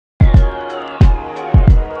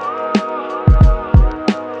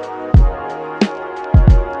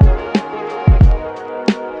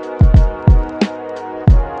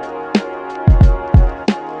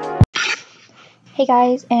Hey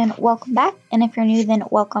guys, and welcome back, and if you're new then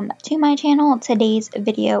welcome to my channel. Today's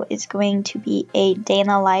video is going to be a day in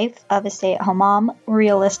the life of a stay-at-home mom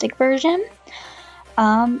realistic version.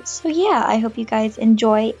 So yeah, I hope you guys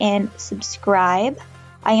enjoy and subscribe.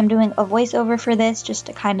 I am doing a voiceover for this just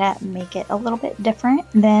to kind of make it a little bit different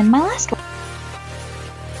than my last one.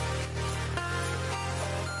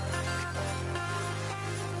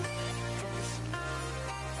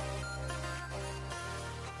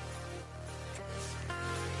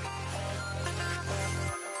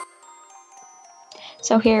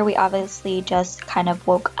 So here we obviously just kind of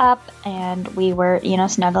woke up and we were,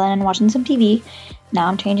 snuggling and watching some TV. Now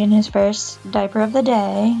I'm changing his first diaper of the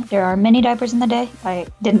day. There are many diapers in the day. I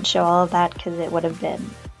didn't show all of that because it would have been,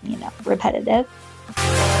 repetitive.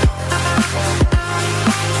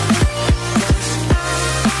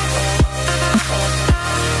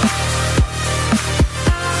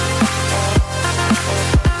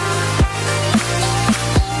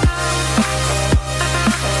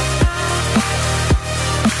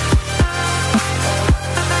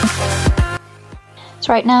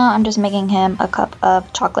 So right now I'm just making him a cup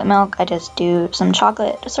of chocolate milk. I just do some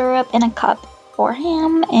chocolate syrup in a cup for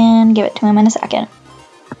him and give it to him in a second.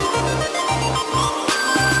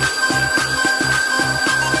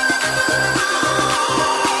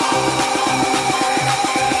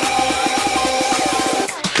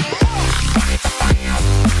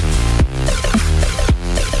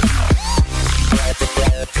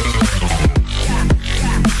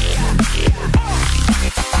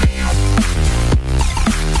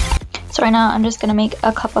 So right now I'm just gonna make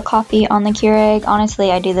a cup of coffee on the Keurig.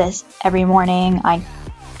 Honestly, I do this every morning. I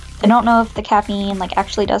don't know if the caffeine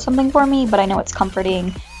actually does something for me, but I know it's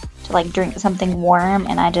comforting to drink something warm,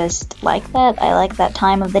 and I just like that. I like that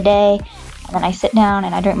time of the day. And then I sit down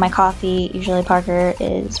and I drink my coffee. Usually Parker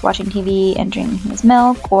is watching TV and drinking his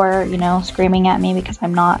milk, or screaming at me because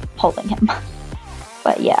I'm not holding him.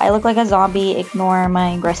 But yeah, I look like a zombie. Ignore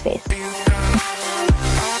my gross face.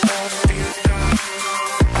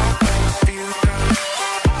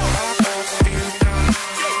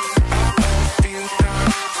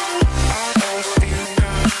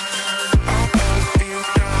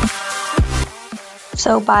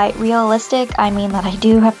 So by realistic, I mean that I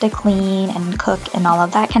do have to clean and cook and all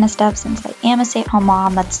of that kind of stuff. Since I am a stay-at-home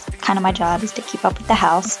mom, that's kind of my job, is to keep up with the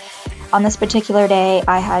house. On this particular day,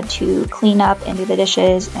 I had to clean up and do the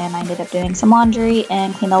dishes, and I ended up doing some laundry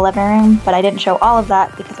and clean the living room, but I didn't show all of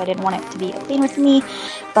that because I didn't want it to be a clean with me.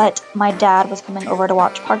 But my dad was coming over to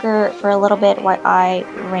watch Parker for a little bit while I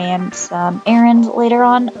ran some errands later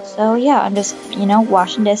on. So yeah, I'm just,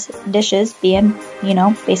 washing dishes, being,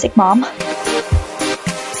 basic mom.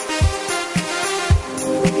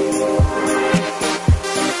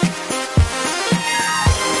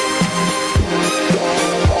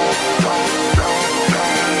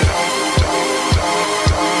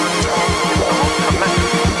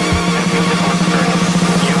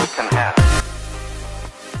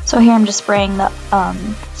 So here I'm just spraying the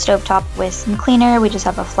stovetop with some cleaner. We just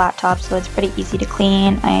have a flat top, so it's pretty easy to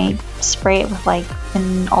clean. I spray it with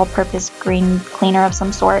an all-purpose green cleaner of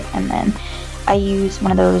some sort, and then I use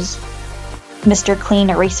one of those Mr. Clean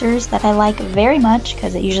erasers that I like very much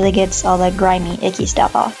because it usually gets all the grimy, icky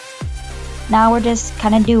stuff off. Now we're just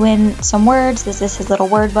kind of doing some words. This is his little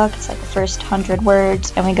word book. It's the first 100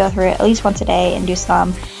 words, and we go through it at least once a day and do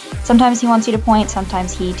some. Sometimes he wants you to point,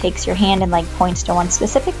 sometimes he takes your hand and points to one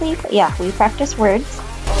specifically, but yeah, we practice words.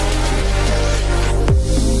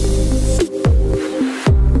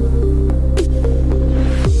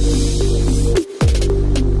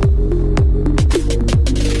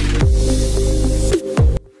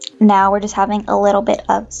 Now we're just having a little bit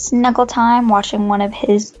of snuggle time, watching one of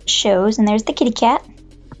his shows, and there's the kitty cat.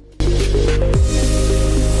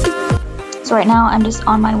 So right now I'm just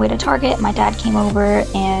on my way to Target. My dad came over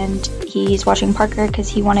and he's watching Parker because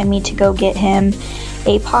he wanted me to go get him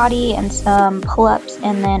a potty and some pull-ups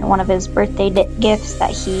and then one of his birthday gifts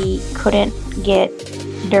that he couldn't get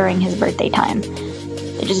during his birthday time.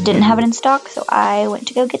 They just didn't have it in stock, so I went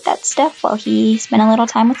to go get that stuff while he spent a little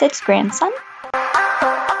time with his grandson.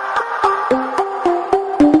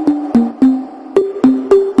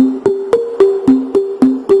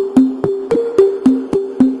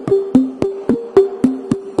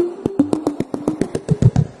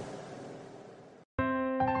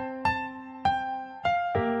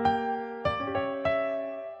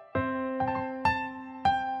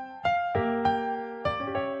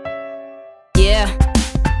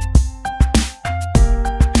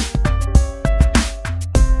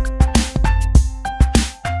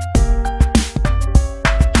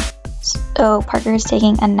 So Parker is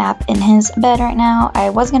taking a nap in his bed right now. I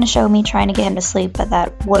was going to show me trying to get him to sleep, but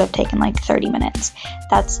that would have taken like 30 minutes.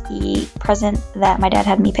 That's the present that my dad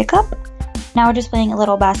had me pick up. Now we're just playing a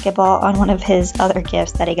little basketball on one of his other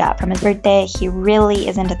gifts that he got from his birthday. He really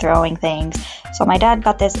is into throwing things. So my dad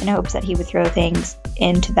got this in hopes that he would throw things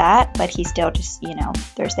into that, but he still just, you know,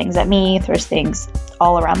 throws things at me, throws things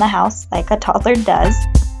all around the house like a toddler does.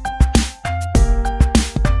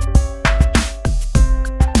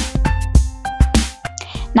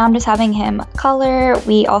 Now I'm just having him color.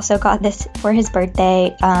 We also got this for his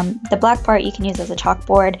birthday. The black part you can use as a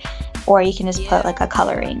chalkboard, or you can just put like a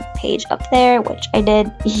coloring page up there, which I did.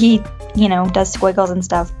 He, you know, does squiggles and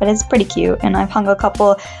stuff, but it's pretty cute. And I've hung a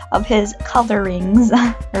couple of his colorings,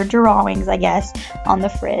 or drawings, I guess, on the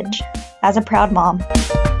fridge as a proud mom.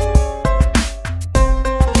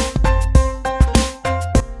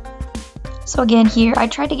 So again here, I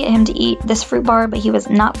tried to get him to eat this fruit bar, but he was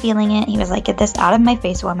not feeling it. He was like, "Get this out of my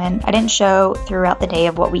face, woman." I didn't show throughout the day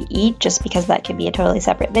of what we eat, just because that could be a totally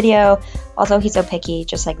separate video. Also, he's so picky,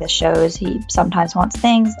 just like this shows. He sometimes wants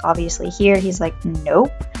things. Obviously here, he's like,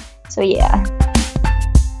 nope. So yeah.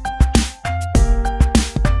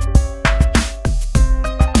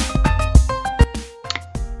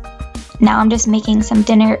 Now I'm just making some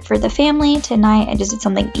dinner for the family tonight. I just did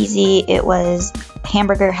something easy. It was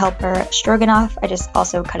hamburger helper stroganoff. I just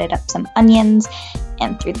also cut up some onions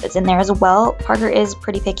and threw those in there as well. Parker is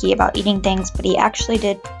pretty picky about eating things, but he actually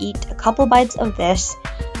did eat a couple bites of this.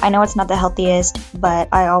 I know it's not the healthiest, but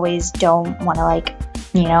I always don't want to, like,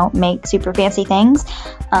 you know, make super fancy things.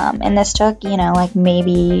 And this took, you know, like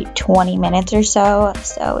maybe 20 minutes or so.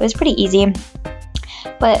 So it was pretty easy.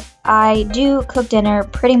 But I do cook dinner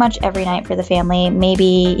pretty much every night for the family.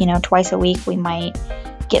 Maybe, you know, twice a week we might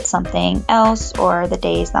get something else, or the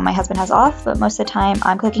days that my husband has off. But most of the time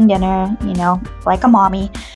I'm cooking dinner, you know, like a mommy.